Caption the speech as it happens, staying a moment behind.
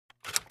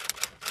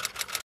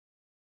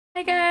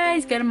Hi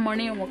guys, good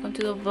morning and welcome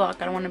to the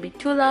vlog. I don't want to be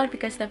too loud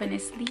because Stefan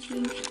is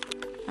sleeping.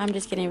 I'm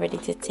just getting ready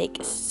to take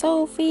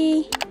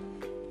Sophie.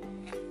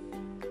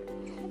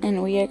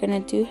 And we are gonna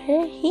do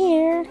her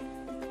hair.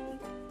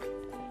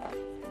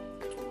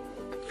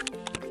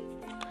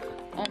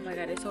 Oh my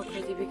god, it's so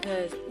crazy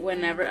because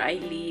whenever I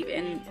leave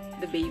and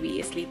the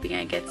baby is sleeping,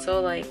 I get so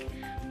like,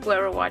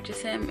 whoever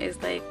watches him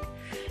is like,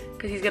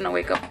 because he's gonna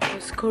wake up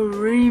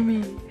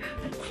screaming.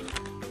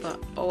 But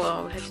oh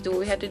well, we had to do what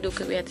we had to do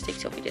because we had to take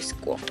Sophie to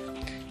school.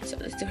 So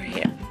let's do her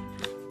hair.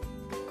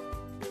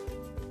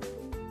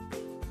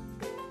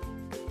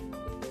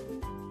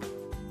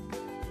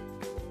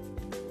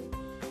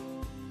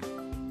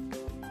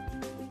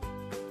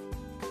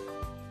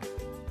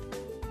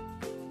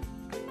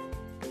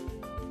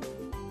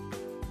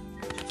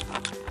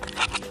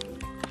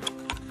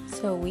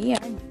 So we are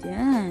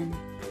done.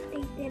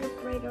 They did it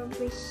right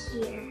over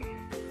here.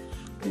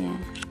 Yeah.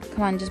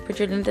 Come on, just put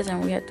your lentes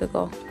and we have to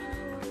go.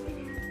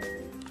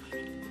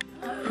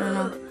 I don't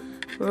know.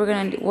 We're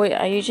gonna do, what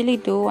I usually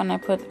do when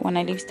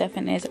I leave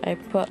Stefan is I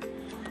put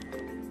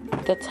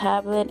the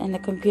tablet and the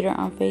computer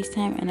on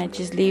FaceTime and I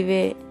just leave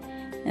it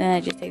and then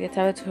I just take the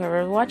tablet to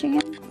whoever's watching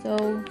it.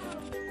 So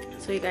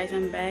you guys,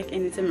 I'm back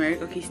and it's a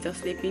miracle he's still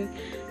sleeping.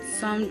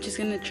 So I'm just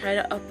gonna try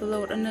to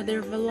upload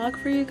another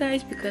vlog for you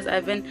guys because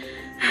I've been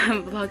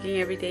vlogging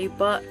every day,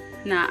 but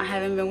I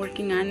haven't been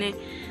working on it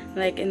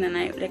like in the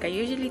night like I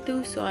usually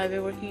do. So I've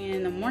been working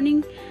in the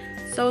morning.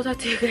 So I'll talk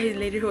to you guys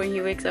later when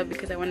he wakes up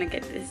because I want to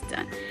get this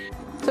done.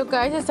 So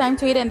guys, it's time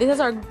to eat and this is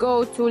our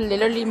go-to,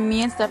 literally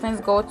me and Stefan's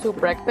go-to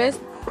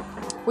breakfast.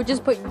 We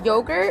just put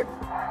yogurt,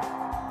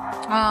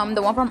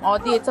 the one from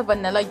Aldi, it's a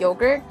vanilla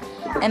yogurt,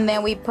 and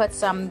then we put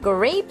some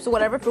grapes,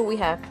 whatever fruit we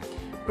have,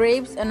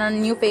 grapes, and our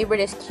new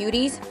favorite is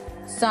cuties,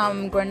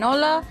 some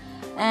granola,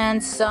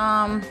 and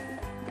some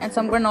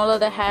granola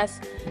that has,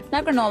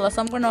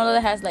 some granola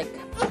that has like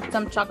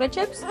some chocolate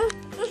chips,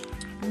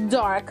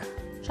 dark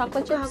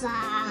chocolate chips.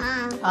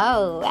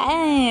 Oh,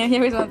 he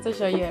always wants to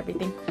show you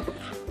everything.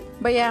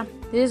 But yeah,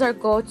 this is our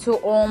go-to.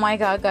 Oh my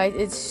god, guys,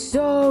 it's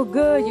so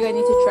good. You guys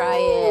need to try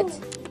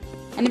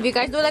it. And if you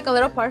guys do like a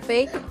little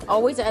parfait,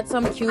 always add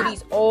some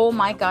cuties. Oh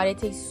my god, it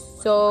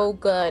tastes so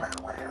good.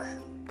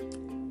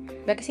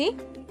 Becca, see?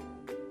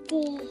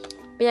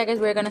 But yeah, guys,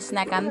 we're gonna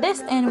snack on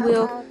this and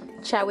we'll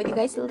chat with you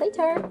guys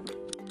later.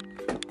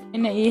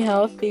 And to eat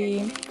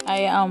healthy,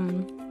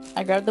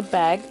 I grabbed the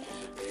bag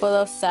full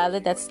of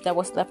salad that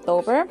was left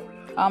over.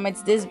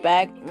 It's this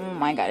bag. Oh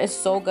my god, it's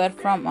so good.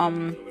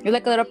 From it's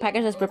like a little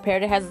package that's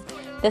prepared. It has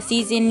the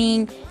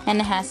seasoning and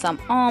it has some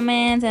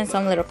almonds and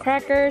some little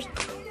crackers,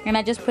 and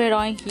I just put it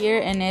on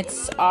here and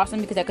it's awesome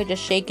because I could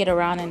just shake it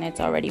around and it's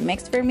already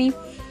mixed for me.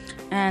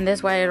 And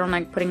that's why I don't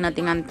like putting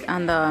nothing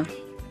on the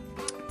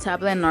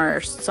tablet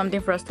or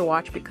something for us to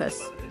watch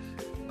because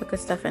look at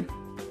Stefan.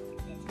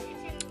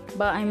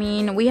 But I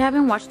mean, we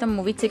haven't watched a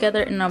movie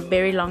together in a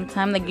very long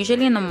time. Like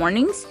usually in the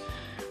mornings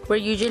we're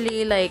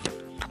usually like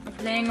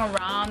playing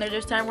around. There's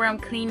just time where I'm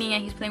cleaning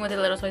and he's playing with the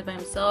little toys by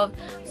himself.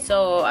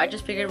 So I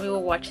just figured we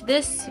will watch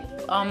this,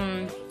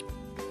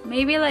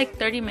 maybe like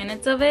 30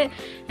 minutes of it,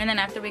 and then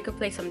after we could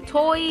play some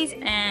toys.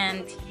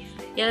 And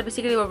yeah, that's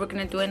basically what we're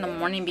gonna do in the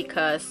morning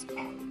because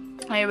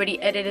I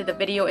already edited the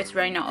video. It's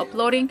right now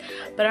uploading.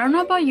 But I don't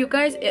know about you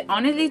guys, it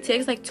honestly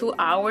takes like 2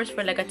 hours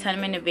for like a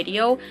 10-minute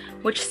video,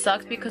 which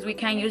sucks because we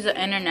can't use the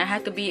internet. I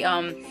have to be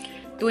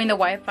doing the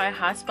Wi-Fi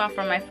hotspot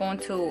from my phone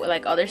to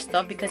like other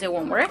stuff because it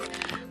won't work.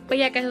 But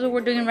yeah, guys, that's what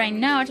we're doing right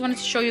now. I just wanted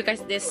to show you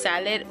guys this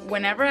salad.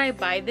 Whenever I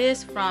buy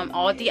this from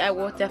Aldi, I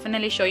will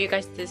definitely show you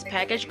guys this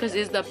package because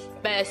it's the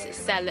best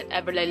salad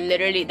ever, like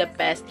literally the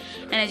best.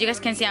 And as you guys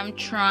can see, I'm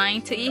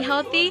trying to eat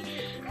healthy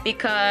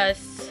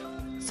because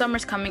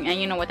summer's coming and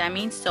you know what that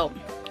means. So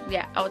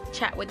yeah, I'll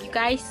chat with you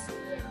guys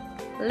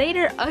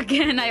later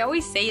again. I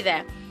always say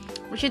that.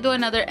 We should do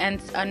another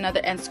end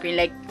screen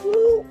like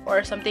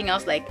or something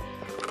else like,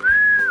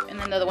 and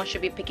then the other one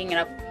should be picking it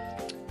up.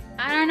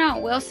 I don't know,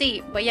 we'll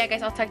see. But yeah,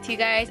 guys, I'll talk to you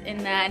guys in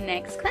the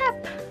next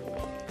clip.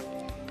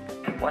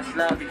 What's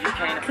love if you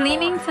can't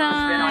cleaning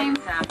time.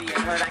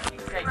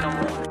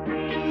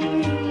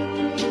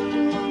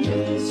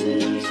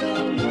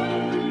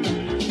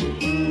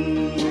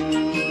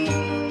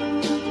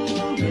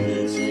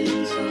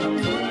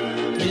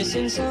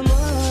 Missing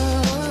someone.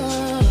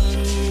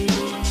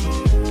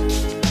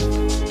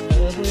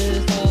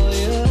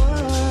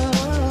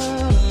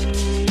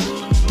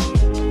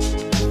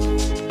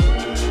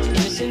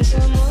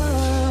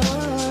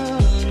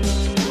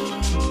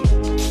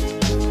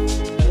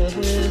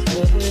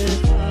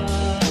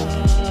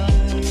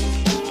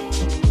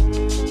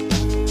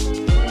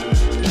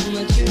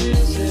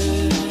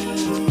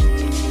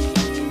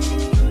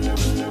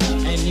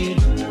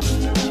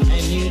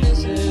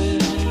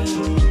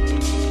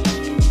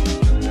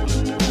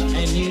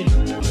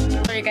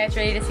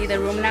 Ready to see the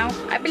room now?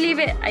 I believe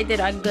it. I did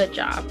a good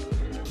job.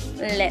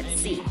 Let's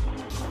see.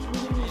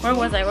 Where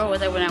was I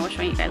when I was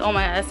showing you guys? Oh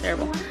my god, that's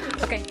terrible.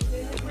 Okay.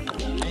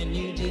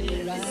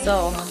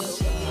 So,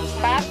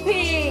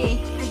 Papi.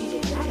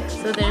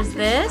 So there's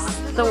this,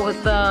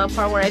 the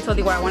part where I told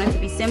you where I wanted to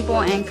be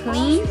simple and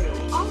clean.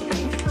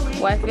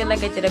 Well, I feel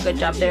like I did a good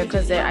job there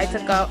because I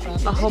took out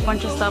a whole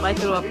bunch of stuff. I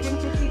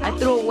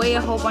threw away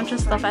a whole bunch of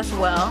stuff as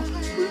well.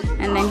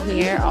 And then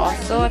here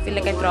also, I feel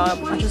like I threw out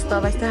a bunch of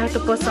stuff. I still have to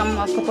put a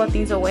couple of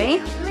things away.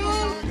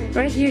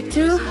 Right here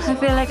too, I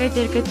feel like I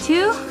did good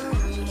too.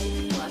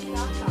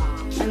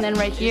 And then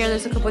right here,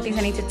 there's a couple of things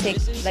I need to take,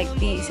 like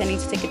these. I need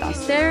to take it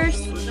downstairs.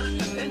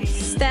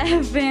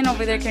 Stephen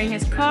over there carrying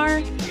his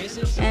car.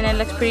 And it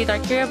looks pretty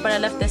dark here, but I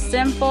left it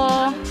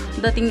simple.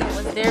 The thing that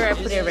was there, I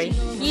put it right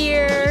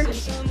here.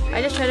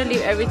 I just try to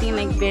leave everything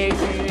like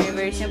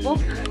very simple.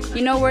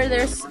 You know where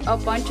there's a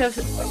bunch of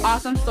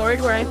awesome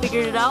storage where I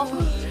figured it out?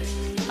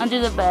 Under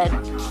the bed.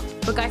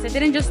 But guys, I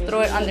didn't just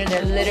throw it under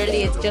there.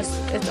 Literally,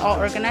 it's all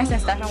organized,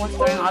 and Stefan was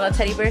throwing all the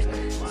teddy bears.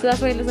 So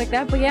that's why it looks like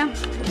that. But yeah,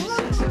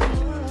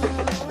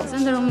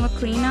 isn't the room look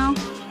clean now?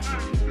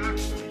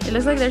 It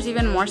looks like there's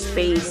even more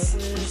space.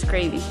 It's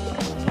crazy.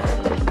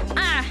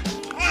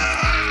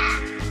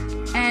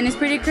 And it's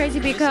pretty crazy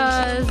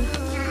because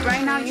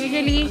right now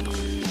usually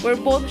we're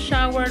both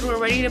showered, we're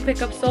ready to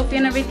pick up Sophie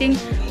and everything,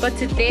 but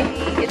today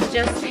it's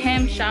just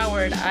him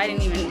showered. I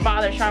didn't even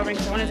bother showering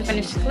because I wanted to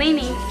finish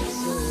cleaning.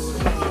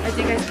 As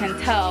you guys can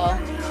tell,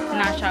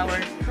 not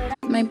showered.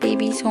 My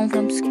baby's home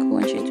from school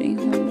and she's doing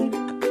homework.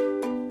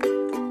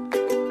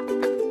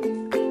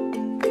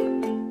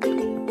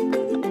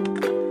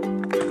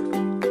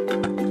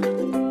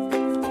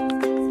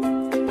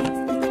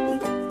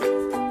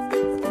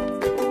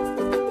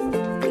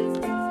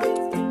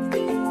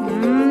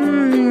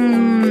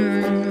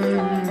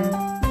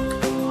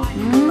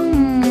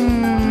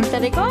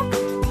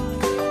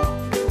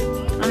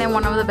 And then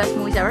one of the best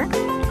movies ever,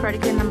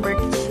 Karate Kid number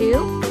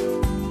 2.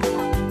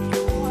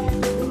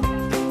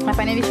 I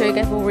finally show you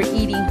guys what we're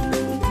eating.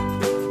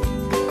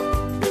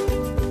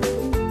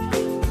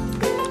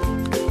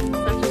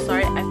 So I'm so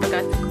sorry I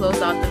forgot to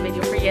close out the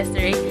video for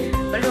yesterday,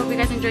 but I hope you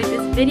guys enjoyed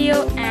this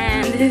video,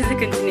 and this is the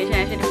continuation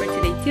actually for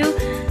today too.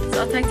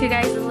 So I'll talk to you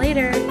guys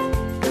later.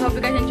 I hope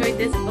you guys enjoyed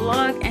this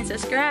vlog and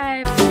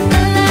subscribe.